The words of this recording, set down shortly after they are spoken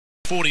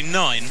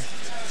49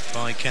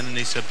 by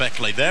Kenenisa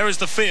Beckley. There is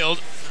the field,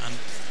 and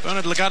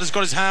Bernard Lagat has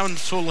got his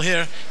hands full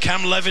here.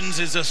 Cam Levins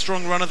is a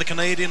strong runner, a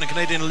Canadian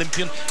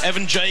Olympian.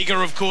 Evan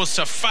Jager, of course,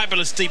 a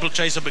fabulous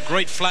steeplechaser, but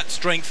great flat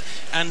strength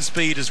and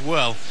speed as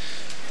well.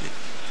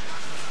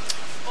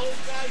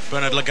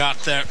 Bernard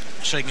Lagat there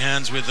shaking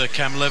hands with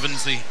Cam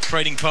Levins, the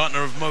training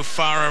partner of Mo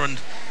Farah and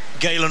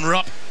Galen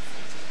Rupp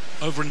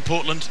over in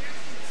Portland.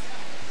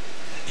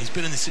 He's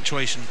been in this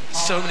situation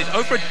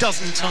over a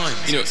dozen times.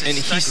 You know, and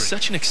he's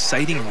such an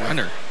exciting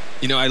runner.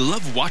 You know, I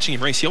love watching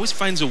him race. He always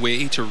finds a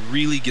way to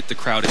really get the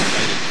crowd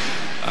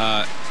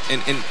excited.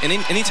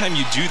 And anytime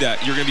you do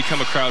that, you're going to become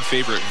a crowd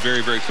favorite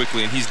very, very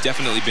quickly, and he's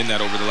definitely been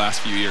that over the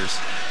last few years.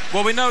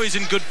 Well, we know he's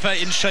in good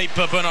shape,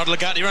 Bernard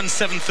Lagat. He ran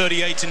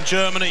 7:38 in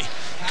Germany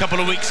a couple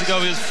of weeks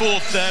ago. He was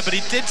fourth there, but he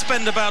did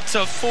spend about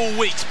 4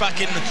 weeks back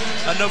in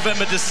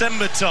November,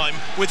 December time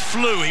with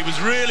flu. He was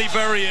really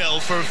very ill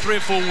for 3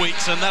 or 4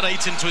 weeks, and that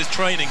ate into his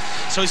training.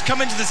 So he's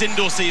come into this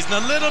indoor season a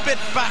little bit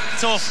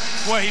backed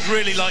off where he'd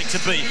really like to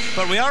be.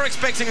 But we are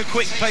expecting a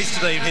quick pace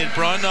today here,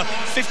 Brian.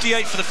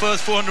 58 for the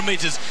first 400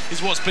 metres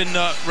is what's been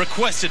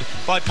requested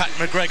by Pat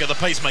McGregor, the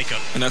pacemaker.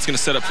 And that's going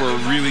to set up for a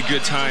really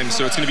good time.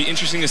 So it's going to be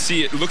interesting to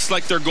see. It looks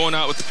like they're going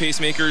out with the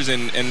pacemakers,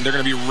 and they're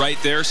going to be right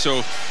there.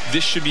 So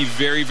this should be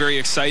very, very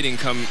exciting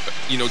come,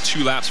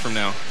 2 laps from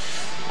now.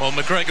 Well,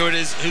 McGregor it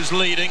is who's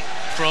leading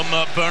from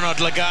Bernard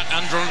Lagat,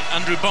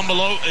 Andrew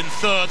Bumbalow in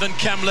third, and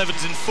Cam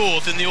Levins in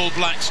fourth in the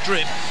all-black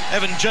strip.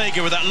 Evan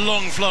Jager with that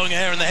long flowing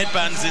hair and the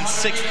headbands in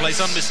sixth place.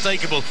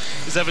 Unmistakable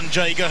is Evan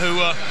Jager, who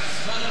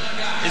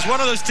is one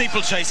of those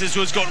steeplechasers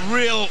who has got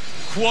real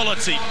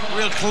quality,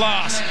 real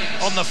class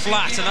on the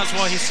flat, and that's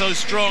why he's so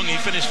strong. He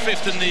finished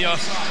fifth in the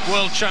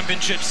World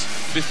Championships.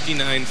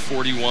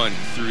 59.41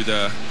 through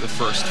the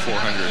first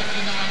 400.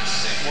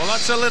 Well,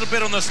 that's a little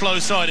bit on the slow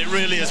side, it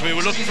really is. We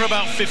were looking for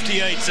about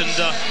 58, and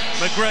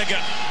McGregor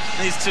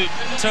needs to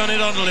turn it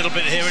on a little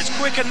bit here. It's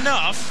quick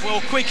enough,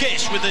 well,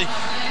 quick-ish with the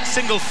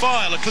single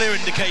file, a clear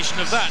indication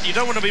of that. You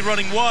don't want to be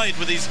running wide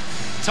with these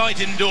tight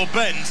indoor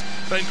bends,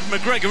 but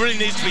McGregor really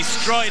needs to be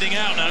striding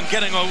out now and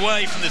getting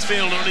away from this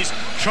field, or at least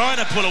trying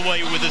to pull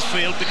away with this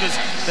field, because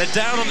they're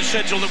down on the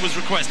schedule that was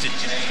requested.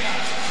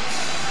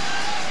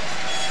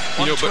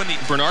 But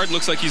Bernard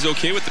looks like he's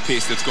okay with the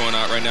pace that's going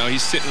out right now.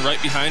 He's sitting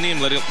right behind him,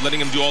 letting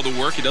him do all the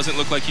work. It doesn't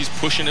look like he's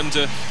pushing him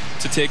to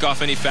take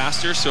off any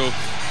faster. So,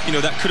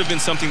 that could have been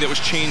something that was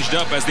changed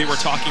up as they were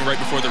talking right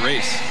before the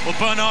race. Well,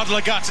 Bernard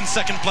Lagat in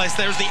second place.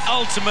 There's the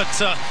ultimate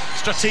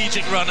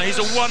strategic runner. He's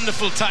a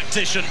wonderful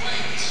tactician.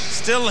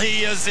 Still,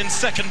 he is in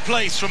second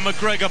place from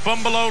McGregor.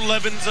 Bumbalow,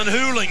 Levins and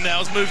Hooling now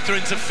has moved through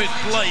into fifth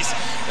place.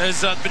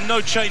 There's been no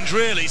change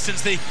really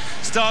since the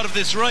start of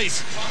this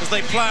race as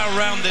they plough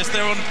around this.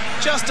 They're on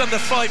just under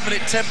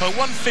 5-minute tempo,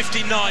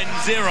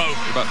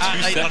 1:59.0. About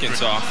 2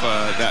 seconds off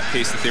that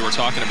pace that they were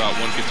talking about,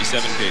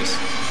 1:57 pace.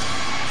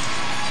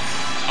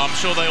 I'm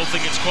sure they all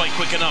think it's quite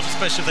quick enough,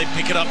 especially if they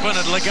pick it up.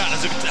 Bernard Lagat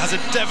has a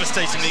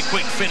devastatingly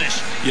quick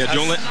finish. Yeah,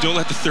 don't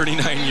let the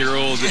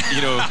 39-year-old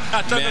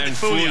man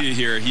fool you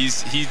here. He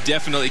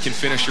definitely can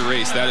finish a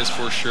race, that is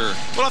for sure.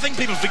 Well, I think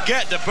people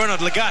forget that Bernard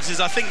Lagat is,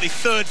 I think, the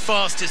third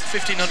fastest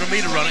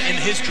 1500-meter runner in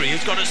history.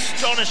 He's got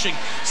astonishing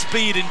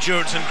speed,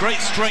 endurance, and great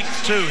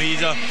strength too.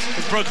 He's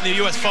has broken the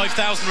US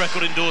 5,000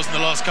 record indoors in the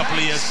last couple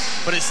of years.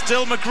 But it's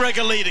still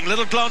McGregor leading.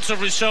 Little glance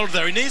over his shoulder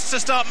there. He needs to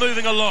start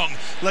moving along.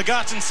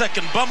 Lagat in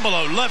second,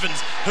 Bumbalow,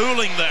 Levins,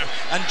 Hooling there,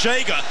 and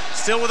Jager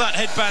still with that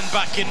headband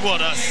back in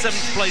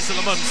seventh place at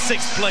the moment.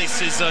 Sixth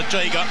place is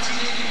Jager,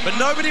 but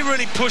nobody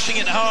really pushing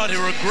it hard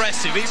or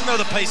aggressive, even though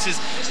the pace is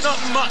not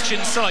much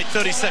inside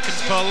 30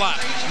 seconds per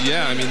lap.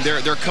 Yeah, I mean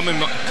they're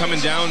coming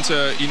down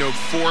to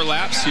 4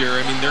 laps here.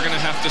 I mean they're going to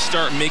have to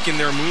start making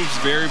their moves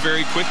very,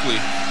 very quickly.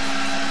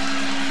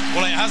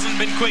 Well, it hasn't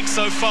been quick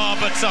so far,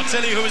 but I'll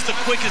tell you who is the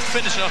quickest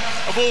finisher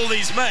of all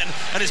these men,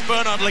 and it's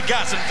Bernard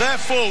Lagat. And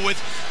therefore, with,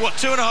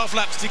 2.5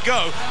 laps to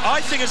go,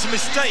 I think it's a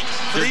mistake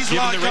for these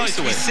guys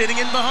to be sitting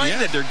in behind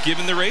him. Yeah, they're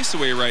giving the race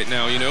away right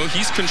now,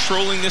 He's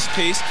controlling this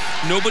pace.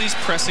 Nobody's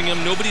pressing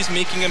him. Nobody's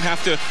making him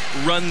have to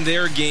run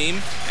their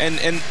game.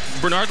 And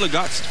Bernard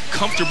Lagat's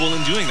comfortable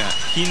in doing that.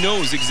 He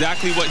knows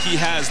exactly what he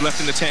has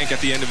left in the tank at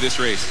the end of this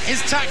race.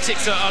 His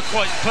tactics are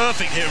quite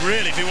perfect here,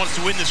 really, if he wants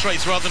to win this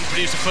race rather than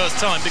produce a first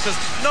time, because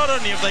not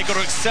only have they got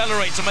to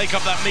accelerate to make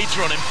up that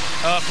meter on him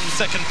from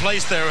second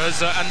place there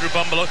as Andrew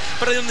Bumbalow,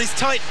 but on these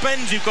tight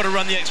bends you've got to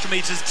run the extra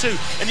meters too,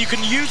 and you can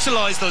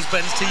utilize those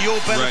bends to your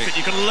benefit. Right.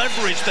 You can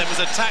leverage them as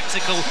a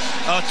tactical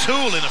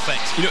tool in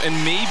effect. And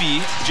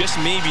maybe, just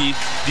maybe,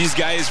 these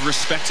guys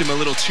respect him a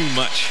little too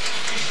much.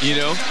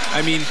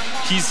 I mean,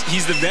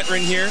 he's the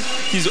veteran here.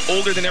 He's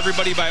older than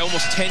everybody by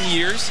almost 10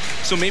 years.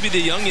 So maybe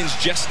the youngins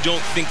just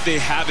don't think they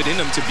have it in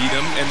them to beat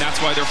him, and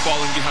that's why they're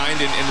falling behind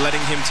and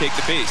letting him take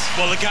the pace.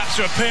 Well, the gaps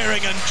are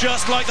appearing, and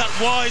just like that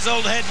wise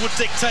old head would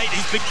dictate,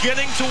 he's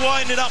beginning to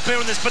wind it up here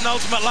in this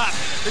penultimate lap.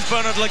 It's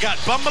Bernard Lagat.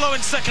 Bumbalow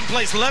in second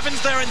place, Levins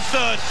there in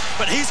third,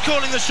 but he's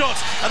calling the shots.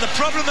 And the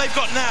problem they've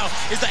got now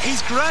is that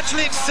he's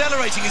gradually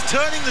accelerating. He's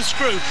turning the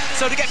screw.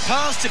 So to get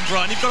past him,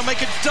 Brian, you've got to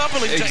make a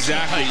double injection.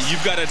 Exactly. Pace.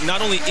 You've got to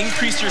not only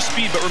increase your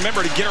speed, but remember,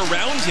 tougher to get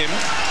around him.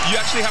 You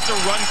actually have to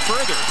run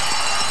further.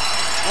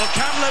 Well,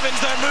 Cam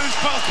Levins there moves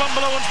past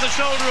Bumbalo onto the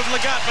shoulder of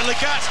Lagat, but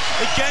Lagat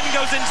again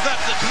goes into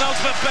that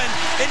penultimate bend,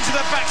 into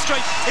the back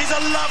straight. He's a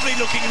lovely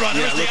looking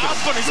runner, isn't he?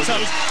 Up on his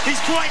toes. He's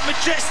quite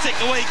majestic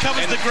the way he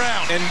covers the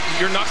ground. And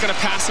you're not going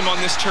to pass him on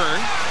this turn,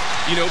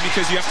 you know,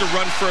 because you have to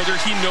run further.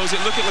 He knows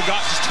it. Look at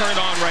Lagat just turned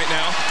on right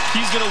now.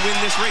 He's going to win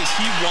this race.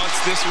 He wants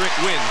this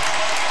win.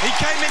 He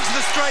came into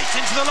the straight,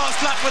 into the last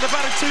lap with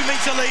about a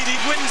 2-meter lead. He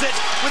wins it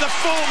with a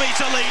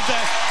 4-meter lead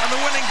there. And the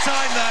winning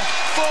time there,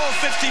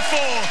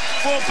 4:54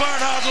 for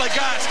Bernard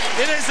Lagat.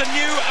 It is a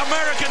new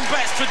American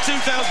best for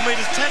 2,000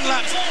 meters, 10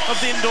 laps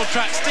of the indoor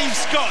track. Steve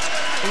Scott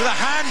with a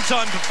hand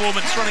time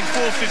performance running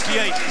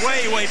 4:58,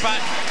 way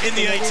back in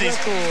the 80s.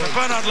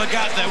 Bernard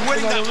Lagat there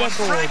winning that one,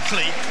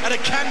 frankly, at a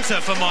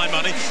canter for my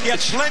money. He had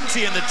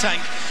plenty in the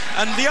tank.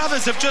 And the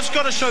others have just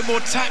got to show more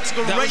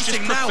tactical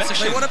racing now if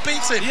they want to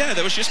beat him. Yeah,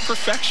 that was just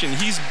perfection.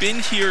 He's been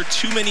here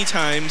too many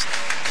times.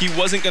 He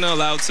wasn't going to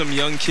allow some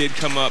young kid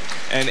come up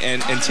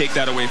and take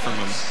that away from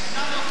him.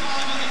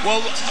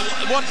 Well,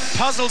 what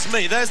puzzles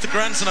me, there's the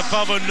grandson of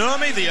Paavo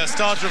Nurmi, the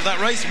starter of that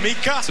race,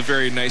 Mika. It's a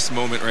very nice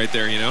moment right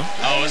there, you know?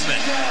 Oh, isn't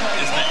it?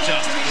 Isn't it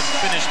just? It's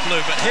finished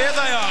blue. But here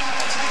they are,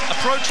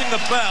 approaching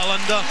the bell, and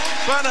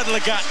Bernard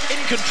Lagat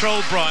in control,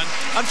 Brian.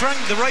 And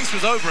frankly, the race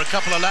was over a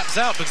couple of laps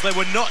out because he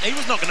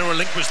was not going to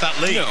relinquish that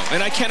lead. No,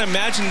 and I can't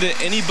imagine that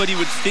anybody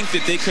would think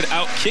that they could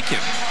out-kick him.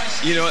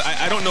 You know,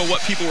 I don't know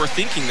what people were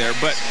thinking there,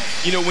 but,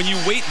 you know, when you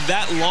wait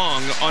that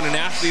long on an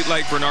athlete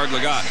like Bernard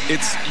Lagat,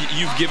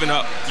 you've given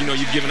up, you know,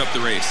 you've given up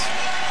the race.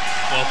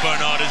 Well,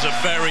 Bernard is a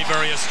very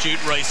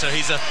astute racer.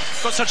 He's got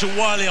such a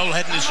wily old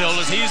head on his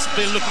shoulders. He's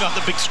been looking at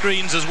the big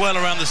screens as well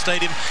around the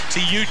stadium to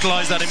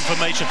utilize that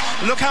information.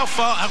 Look how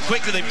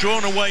quickly they've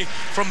drawn away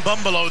from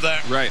Bumbalo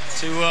there. Right.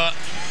 To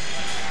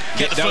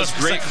get the that first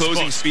was great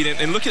closing spots. speed.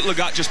 And look at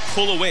Lagat just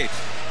pull away.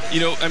 You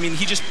know, I mean,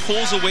 he just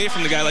pulls away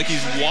from the guy like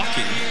he's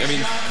walking. I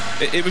mean,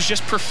 it was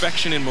just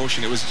perfection in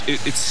motion.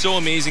 It's so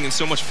amazing and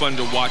so much fun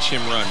to watch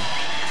him run.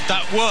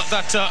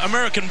 That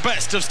American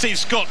best of Steve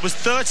Scott was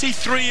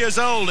 33 years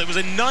old. It was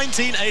in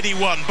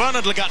 1981.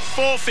 Bernard Lagat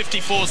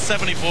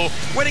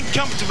 4:54.74, winning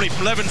comfortably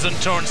from Levins and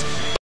Torrance.